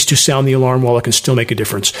is to sound the alarm while it can still make a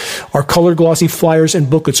difference. Our color glossy flyers and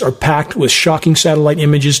booklets are packed with shocking satellite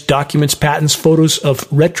images, documents, patents, photos of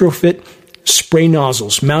retrofit spray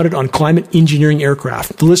nozzles mounted on climate engineering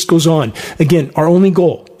aircraft. The list goes on. Again, our only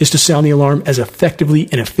goal is to sound the alarm as effectively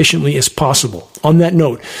and efficiently as possible. On that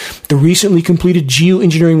note, the recently completed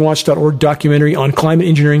Geoengineeringwatch.org documentary on climate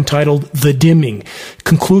engineering titled The Dimming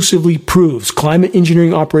conclusively proves climate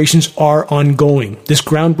engineering operations are ongoing. This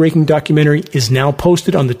groundbreaking documentary is now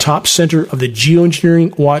posted on the top center of the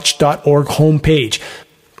Geoengineeringwatch.org homepage.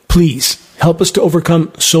 Please help us to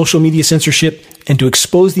overcome social media censorship and to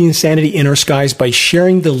expose the insanity in our skies by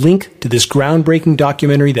sharing the link to this groundbreaking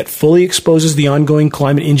documentary that fully exposes the ongoing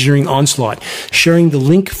climate engineering onslaught. Sharing the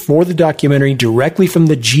link for the documentary directly from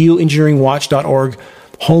the Geoengineeringwatch.org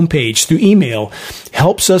homepage through email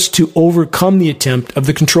helps us to overcome the attempt of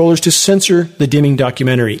the controllers to censor the dimming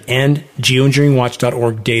documentary and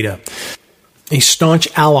Geoengineeringwatch.org data. A staunch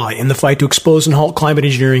ally in the fight to expose and halt climate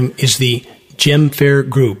engineering is the GEMFAIR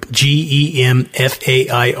Group, GEMFAIRE.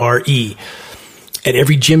 At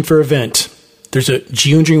every GEMFAIR event, there's a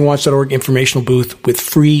Geoengineeringwatch.org informational booth with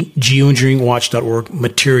free Geoengineeringwatch.org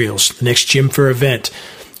materials. The next GEMFAIR event,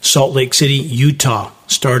 Salt Lake City, Utah,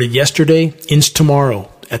 started yesterday, ends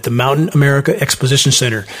tomorrow at the Mountain America Exposition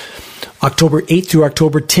Center. October 8th through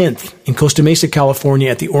October 10th in Costa Mesa,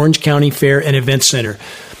 California at the Orange County Fair and Event Center.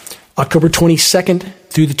 October 22nd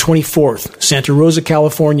through the 24th, Santa Rosa,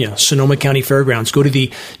 California, Sonoma County Fairgrounds. Go to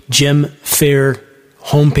the GEMFAIR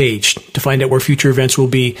homepage to find out where future events will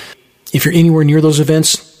be. If you're anywhere near those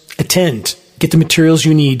events, attend. Get the materials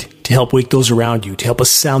you need to help wake those around you, to help us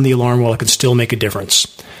sound the alarm while it can still make a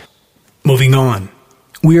difference. Moving on.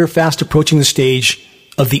 We are fast approaching the stage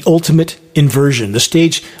of the ultimate inversion, the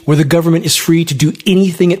stage where the government is free to do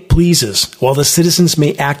anything it pleases, while the citizens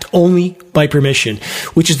may act only by permission,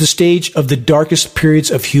 which is the stage of the darkest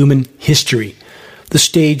periods of human history, the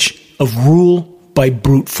stage of rule by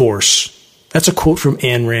brute force. That's a quote from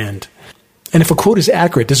Ayn Rand. And if a quote is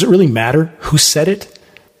accurate, does it really matter who said it?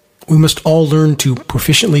 We must all learn to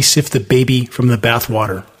proficiently sift the baby from the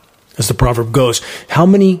bathwater, as the proverb goes. How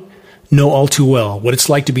many know all too well what it's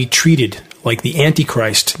like to be treated like the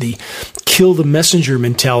Antichrist, the kill the messenger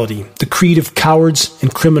mentality, the creed of cowards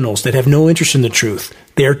and criminals that have no interest in the truth?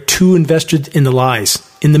 They are too invested in the lies,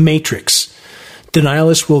 in the matrix.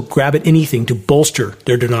 Denialists will grab at anything to bolster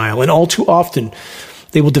their denial, and all too often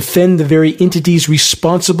they will defend the very entities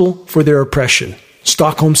responsible for their oppression.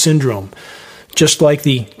 Stockholm Syndrome, just like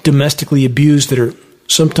the domestically abused that are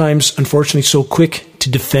sometimes, unfortunately, so quick to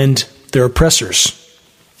defend their oppressors.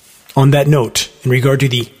 On that note, in regard to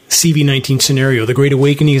the CV-19 scenario, the Great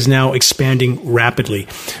Awakening is now expanding rapidly.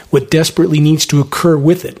 What desperately needs to occur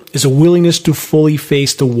with it is a willingness to fully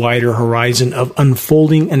face the wider horizon of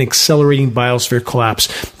unfolding and accelerating biosphere collapse,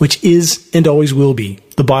 which is and always will be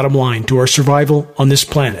the bottom line to our survival on this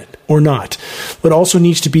planet, or not. What also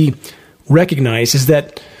needs to be recognized is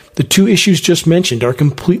that the two issues just mentioned are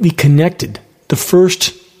completely connected. The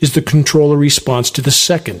first is the controller response to the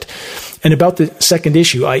second. And about the second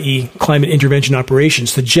issue, i.e. climate intervention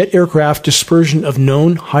operations, the jet aircraft dispersion of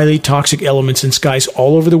known highly toxic elements in skies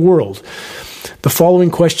all over the world, the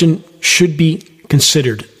following question should be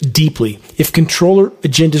considered deeply. If controller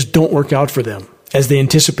agendas don't work out for them, as they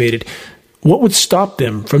anticipated, what would stop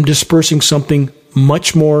them from dispersing something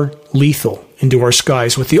much more lethal into our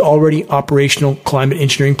skies with the already operational climate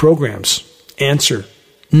engineering programs? Answer: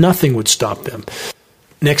 nothing would stop them.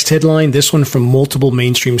 Next headline, this one from multiple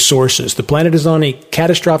mainstream sources. The planet is on a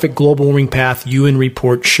catastrophic global warming path, UN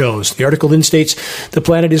report shows. The article then states the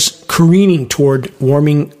planet is careening toward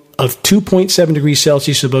warming of 2.7 degrees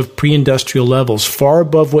Celsius above pre-industrial levels, far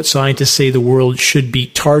above what scientists say the world should be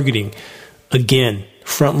targeting. Again,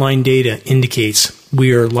 frontline data indicates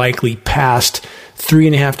we are likely past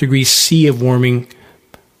 3.5 degrees C of warming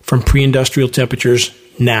from pre-industrial temperatures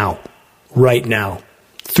now, right now.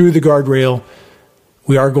 Through the guardrail,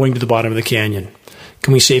 we are going to the bottom of the canyon.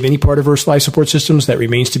 Can we save any part of Earth's life support systems? That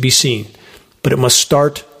remains to be seen. But it must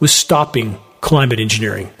start with stopping climate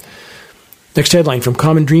engineering. Next headline from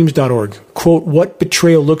commondreams.org. Quote, what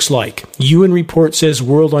betrayal looks like. UN report says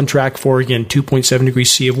world on track for, again, 2.7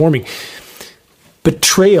 degrees C of warming.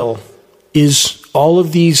 Betrayal is all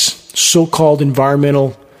of these so-called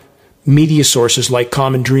environmental media sources like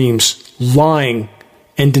Common Dreams lying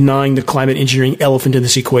and denying the climate engineering elephant in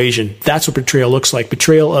this equation. That's what betrayal looks like.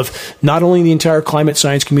 Betrayal of not only the entire climate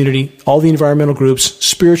science community, all the environmental groups,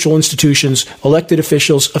 spiritual institutions, elected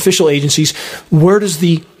officials, official agencies. Where does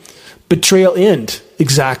the betrayal end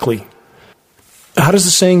exactly? How does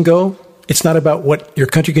the saying go? It's not about what your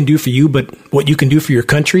country can do for you, but what you can do for your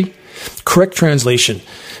country. Correct translation.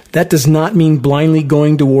 That does not mean blindly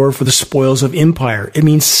going to war for the spoils of empire. It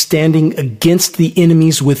means standing against the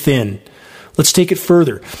enemies within. Let's take it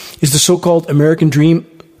further. Is the so-called American dream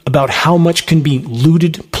about how much can be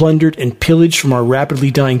looted, plundered, and pillaged from our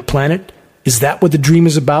rapidly dying planet? Is that what the dream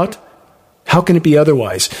is about? How can it be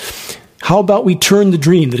otherwise? How about we turn the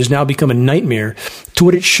dream that has now become a nightmare to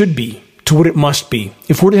what it should be, to what it must be?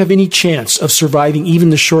 If we're to have any chance of surviving even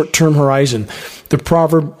the short-term horizon, the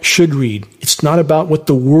proverb should read, it's not about what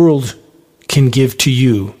the world can give to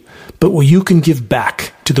you, but what you can give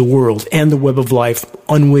back to the world and the web of life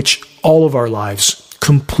on which all of our lives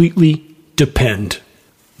completely depend.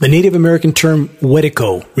 The Native American term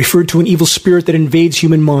Wetiko referred to an evil spirit that invades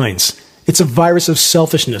human minds. It's a virus of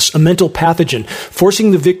selfishness, a mental pathogen,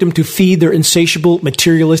 forcing the victim to feed their insatiable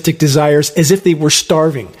materialistic desires as if they were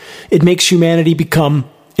starving. It makes humanity become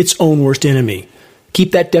its own worst enemy.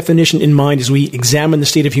 Keep that definition in mind as we examine the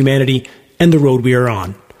state of humanity and the road we are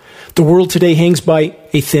on. The world today hangs by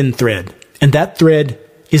a thin thread, and that thread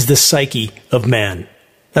is the psyche of man.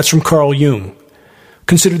 That's from Carl Jung.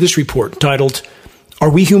 Consider this report titled, Are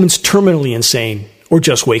We Humans Terminally Insane or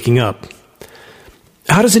Just Waking Up?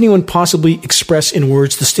 How does anyone possibly express in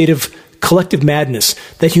words the state of collective madness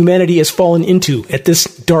that humanity has fallen into at this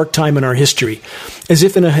dark time in our history? As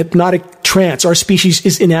if in a hypnotic trance, our species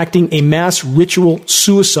is enacting a mass ritual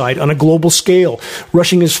suicide on a global scale,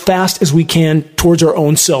 rushing as fast as we can towards our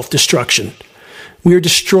own self-destruction. We are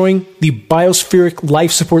destroying the biospheric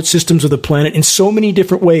life support systems of the planet in so many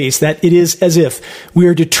different ways that it is as if we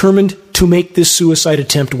are determined to make this suicide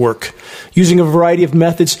attempt work, using a variety of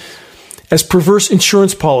methods as perverse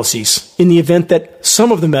insurance policies in the event that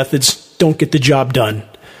some of the methods don't get the job done.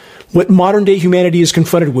 What modern-day humanity is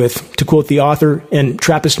confronted with, to quote the author and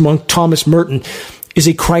Trappist monk Thomas Merton, is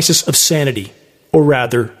a crisis of sanity, or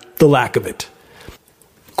rather, the lack of it.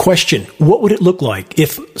 Question, what would it look like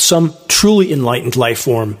if some truly enlightened life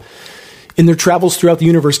form, in their travels throughout the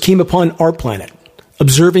universe, came upon our planet?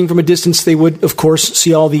 Observing from a distance, they would, of course,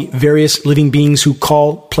 see all the various living beings who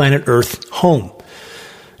call planet Earth home.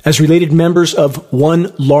 As related members of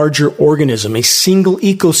one larger organism, a single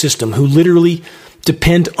ecosystem who literally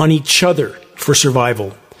depend on each other for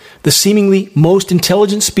survival. The seemingly most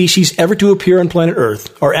intelligent species ever to appear on planet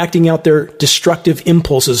Earth are acting out their destructive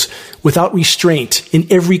impulses without restraint in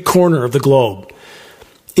every corner of the globe.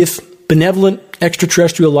 If benevolent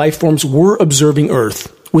extraterrestrial life forms were observing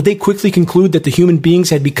Earth, would they quickly conclude that the human beings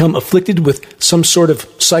had become afflicted with some sort of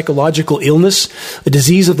psychological illness, a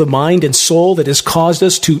disease of the mind and soul that has caused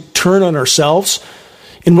us to turn on ourselves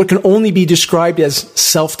in what can only be described as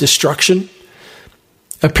self-destruction?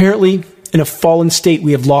 Apparently, in a fallen state,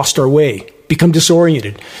 we have lost our way, become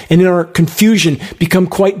disoriented, and in our confusion, become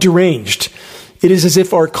quite deranged. It is as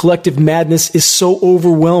if our collective madness is so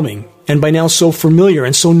overwhelming and by now so familiar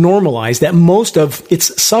and so normalized that most of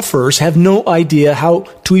its sufferers have no idea how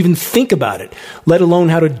to even think about it, let alone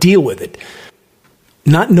how to deal with it.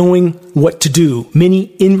 Not knowing what to do, many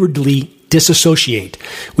inwardly disassociate,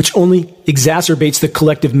 which only exacerbates the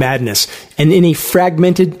collective madness. And in a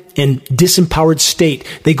fragmented and disempowered state,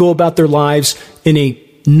 they go about their lives in a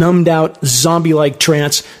numbed-out, zombie-like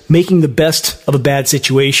trance, making the best of a bad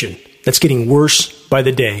situation that's getting worse by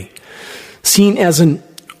the day. Seen as an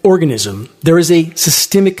organism, there is a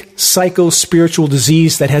systemic psycho-spiritual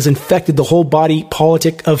disease that has infected the whole body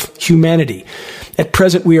politic of humanity. At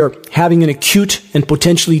present, we are having an acute and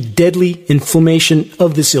potentially deadly inflammation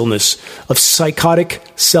of this illness, of psychotic,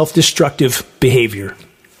 self-destructive behavior.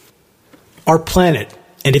 Our planet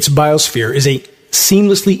and its biosphere is a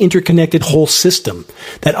seamlessly interconnected whole system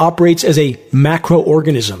that operates as a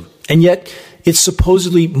macroorganism, and yet its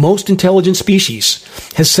supposedly most intelligent species,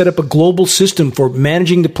 has set up a global system for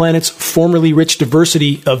managing the planet's formerly rich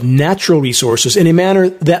diversity of natural resources in a manner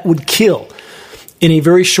that would kill, in a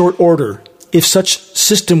very short order, if such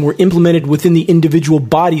system were implemented within the individual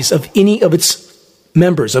bodies of any of its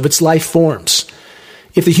members, of its life forms.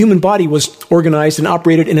 If the human body was organized and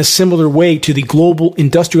operated in a similar way to the global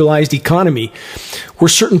industrialized economy, where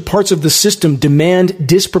certain parts of the system demand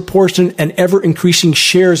disproportionate and ever-increasing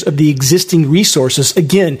shares of the existing resources,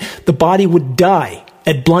 again, the body would die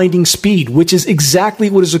at blinding speed, which is exactly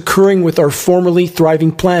what is occurring with our formerly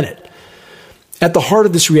thriving planet. At the heart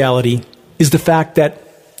of this reality is the fact that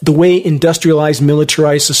the way industrialized,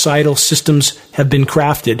 militarized societal systems have been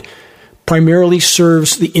crafted primarily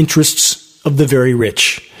serves the interests of the very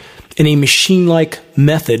rich. In a machine-like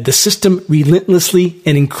method, the system relentlessly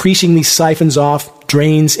and increasingly siphons off,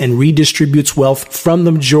 drains, and redistributes wealth from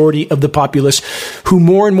the majority of the populace, who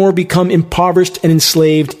more and more become impoverished and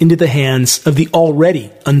enslaved into the hands of the already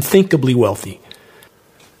unthinkably wealthy.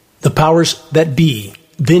 The powers that be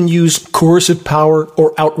then use coercive power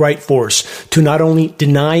or outright force to not only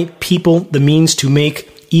deny people the means to make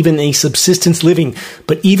even a subsistence living,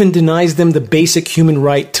 but even denies them the basic human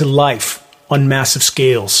right to life on massive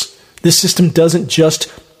scales. This system doesn't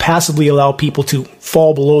just passively allow people to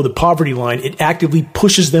fall below the poverty line, it actively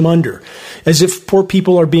pushes them under, as if poor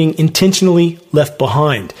people are being intentionally left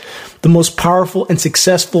behind. The most powerful and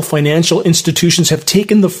successful financial institutions have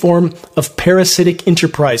taken the form of parasitic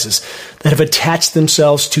enterprises that have attached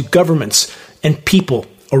themselves to governments and people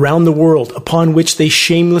around the world, upon which they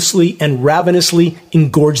shamelessly and ravenously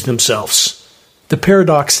engorge themselves. The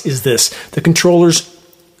paradox is this: the controllers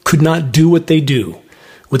could not do what they do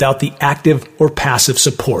without the active or passive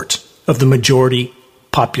support of the majority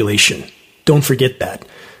population. Don't forget that.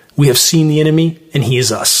 We have seen the enemy, and he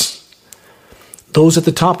is us. Those at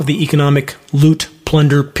the top of the economic loot,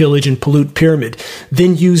 plunder, pillage, and pollute pyramid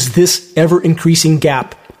then use this ever-increasing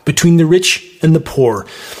gap between the rich and the poor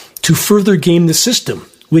to further game the system,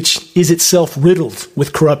 which is itself riddled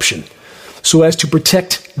with corruption, so as to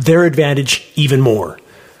protect their advantage even more.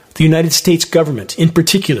 The United States government, in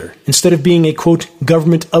particular, instead of being a, quote,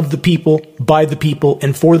 government of the people, by the people,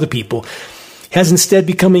 and for the people, has instead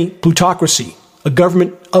become a plutocracy, a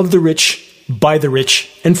government of the rich, by the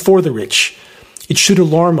rich, and for the rich. It should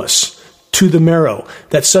alarm us to the marrow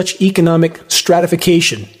that such economic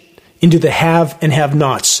stratification into the have and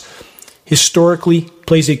have-nots historically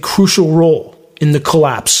plays a crucial role in the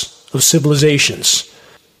collapse of civilizations.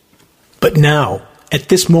 But now, at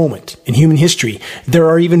this moment in human history, there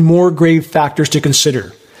are even more grave factors to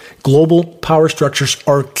consider. Global power structures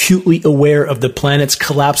are acutely aware of the planet's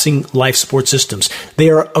collapsing life support systems. They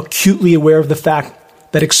are acutely aware of the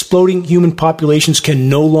fact that exploding human populations can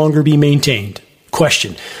no longer be maintained.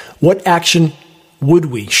 Question: what action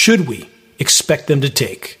should we expect them to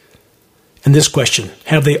take? And this question: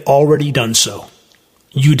 have they already done so?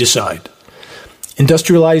 You decide.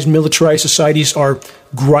 Industrialized, militarized societies are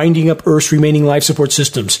grinding up Earth's remaining life support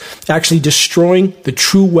systems, actually destroying the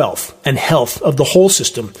true wealth and health of the whole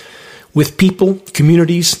system, with people,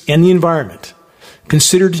 communities, and the environment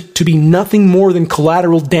considered to be nothing more than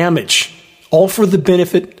collateral damage, all for the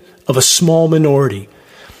benefit of a small minority.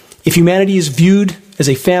 If humanity is viewed as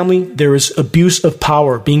a family, there is abuse of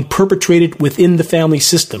power being perpetrated within the family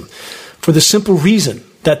system, for the simple reason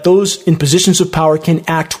that those in positions of power can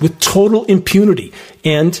act with total impunity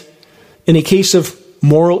and, in a case of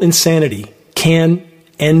moral insanity, can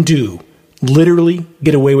and do literally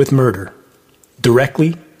get away with murder,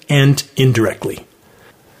 directly and indirectly.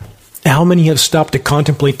 How many have stopped to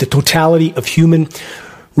contemplate the totality of human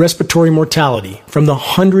respiratory mortality from the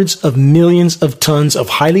hundreds of millions of tons of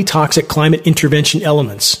highly toxic climate intervention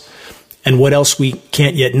elements, and what else we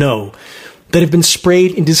can't yet know, that have been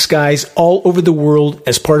sprayed in disguise all over the world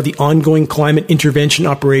as part of the ongoing climate intervention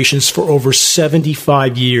operations for over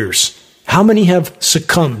 75 years? How many have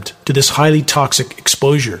succumbed to this highly toxic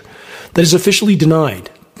exposure that is officially denied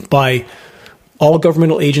by all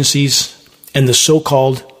governmental agencies and the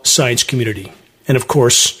so-called science community, and of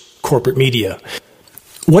course, corporate media?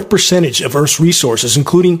 What percentage of Earth's resources,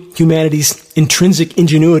 including humanity's intrinsic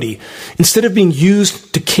ingenuity, instead of being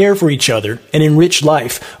used to care for each other and enrich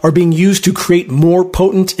life, are being used to create more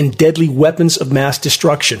potent and deadly weapons of mass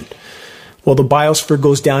destruction, while the biosphere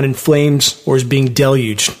goes down in flames or is being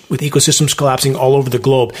deluged, with ecosystems collapsing all over the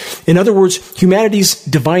globe? In other words, humanity's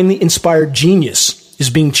divinely inspired genius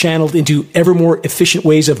is being channeled into ever more efficient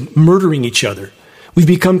ways of murdering each other. We've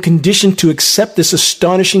become conditioned to accept this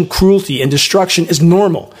astonishing cruelty and destruction as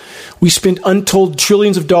normal. We spend untold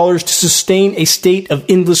trillions of dollars to sustain a state of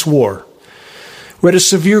endless war. We're at a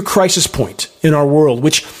severe crisis point in our world,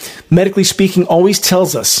 which, medically speaking, always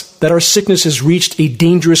tells us that our sickness has reached a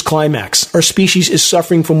dangerous climax. Our species is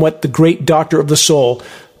suffering from what the great doctor of the soul,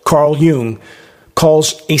 Carl Jung,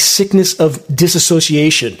 calls a sickness of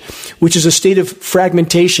disassociation, which is a state of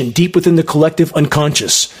fragmentation deep within the collective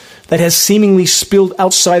unconscious that has seemingly spilled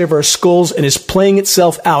outside of our skulls and is playing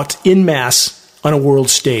itself out en masse on a world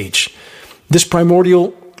stage. This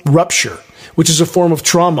primordial rupture, which is a form of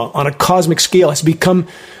trauma on a cosmic scale, has become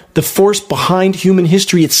the force behind human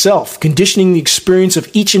history itself, conditioning the experience of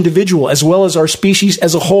each individual as well as our species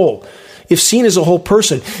as a whole. If seen as a whole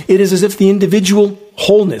person, it is as if the individual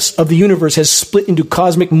wholeness of the universe has split into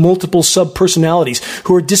cosmic multiple sub-personalities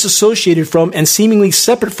who are disassociated from and seemingly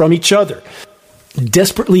separate from each other,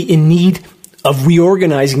 desperately in need of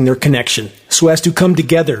reorganizing their connection so as to come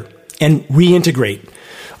together and reintegrate.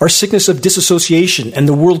 Our sickness of disassociation and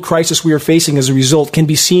the world crisis we are facing as a result can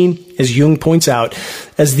be seen, as Jung points out,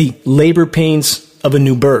 as the labor pains of a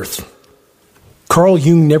new birth. Carl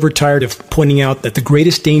Jung never tired of pointing out that the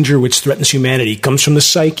greatest danger which threatens humanity comes from the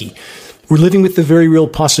psyche. We're living with the very real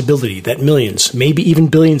possibility that millions, maybe even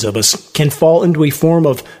billions of us, can fall into a form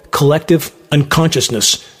of collective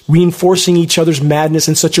unconsciousness, reinforcing each other's madness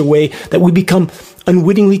in such a way that we become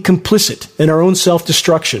unwittingly complicit in our own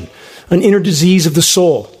self-destruction, an inner disease of the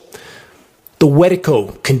soul, the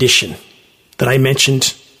Wedico condition that I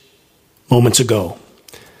mentioned moments ago.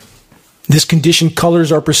 This condition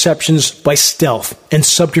colors our perceptions by stealth and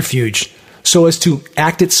subterfuge so as to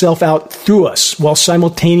act itself out through us while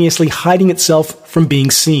simultaneously hiding itself from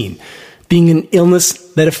being seen, being an illness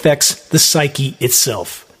that affects the psyche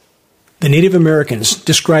itself. The Native Americans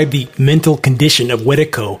describe the mental condition of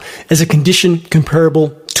Wedico as a condition comparable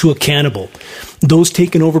to a cannibal. Those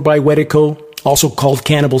taken over by Wedico, also called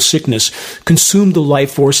cannibal sickness, consume the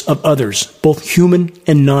life force of others, both human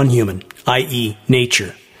and non-human, i.e.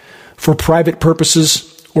 nature, for private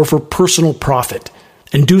purposes or for personal profit,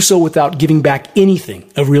 and do so without giving back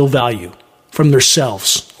anything of real value from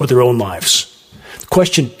themselves or their own lives.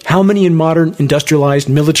 Question: how many in modern, industrialized,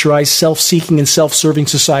 militarized, self-seeking, and self-serving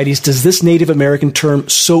societies does this Native American term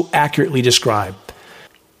so accurately describe?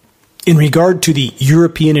 In regard to the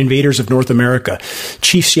European invaders of North America,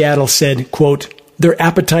 Chief Seattle said, quote, "Their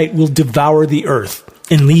appetite will devour the earth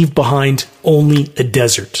and leave behind only a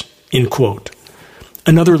desert," end quote.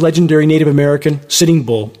 Another legendary Native American, Sitting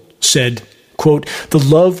Bull, said, quote, "The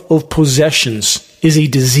love of possessions is a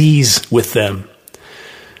disease with them.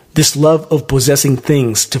 This love of possessing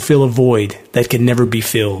things to fill a void that can never be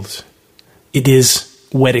filled. It is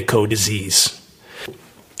Wedico disease."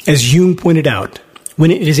 As Jung pointed out,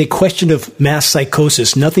 when it is a question of mass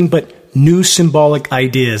psychosis, nothing but new symbolic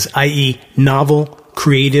ideas, i.e. novel,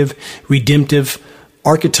 creative, redemptive,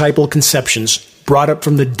 archetypal conceptions brought up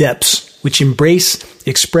from the depths, which embrace,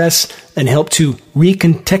 express, and help to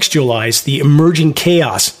recontextualize the emerging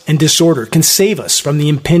chaos and disorder, can save us from the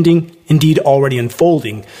impending, indeed already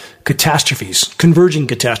unfolding, catastrophes, converging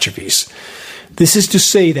catastrophes. This is to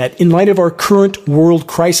say that in light of our current world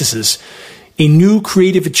crises, a new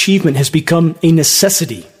creative achievement has become a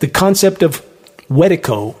necessity. The concept of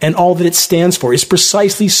Wedico and all that it stands for is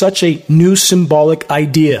precisely such a new symbolic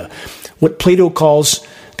idea, what Plato calls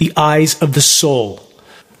the eyes of the soul.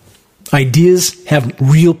 Ideas have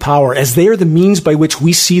real power, as they are the means by which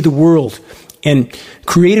we see the world and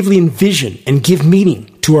creatively envision and give meaning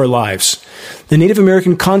to our lives. The Native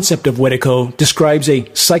American concept of Wedico describes a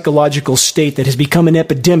psychological state that has become an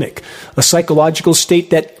epidemic, a psychological state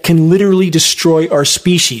that can literally destroy our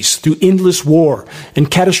species through endless war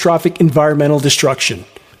and catastrophic environmental destruction.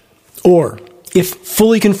 Or, if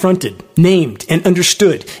fully confronted, named, and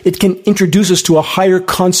understood, it can introduce us to a higher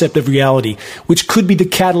concept of reality, which could be the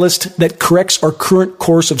catalyst that corrects our current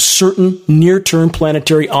course of certain near-term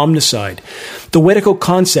planetary omnicide. The Wedico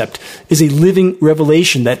concept is a living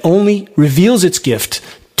revelation that only reveals its gift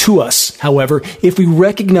to us, however, if we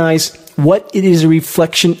recognize what it is a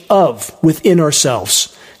reflection of within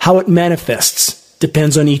ourselves. How it manifests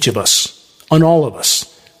depends on each of us, on all of us.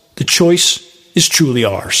 The choice is truly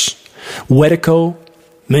ours. Wedico,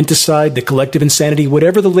 menticide, the collective insanity,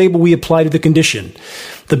 whatever the label we apply to the condition,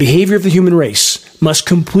 the behavior of the human race must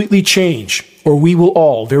completely change, or we will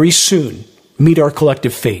all, very soon, meet our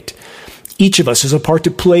collective fate. Each of us has a part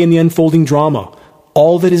to play in the unfolding drama.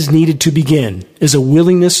 All that is needed to begin is a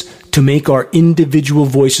willingness to make our individual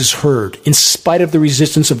voices heard, in spite of the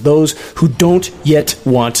resistance of those who don't yet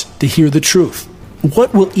want to hear the truth.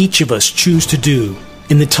 What will each of us choose to do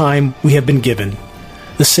in the time we have been given?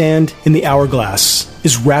 The sand in the hourglass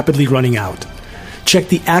is rapidly running out. Check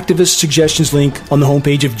the activist suggestions link on the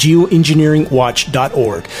homepage of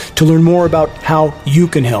geoengineeringwatch.org to learn more about how you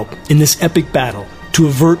can help in this epic battle to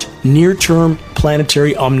avert near-term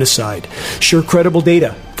planetary omnicide. Share credible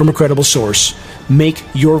data from a credible source. Make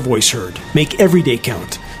your voice heard. Make every day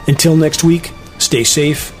count. Until next week, stay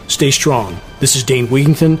safe, stay strong. This is Dane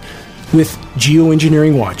Wigington with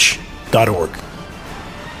geoengineeringwatch.org.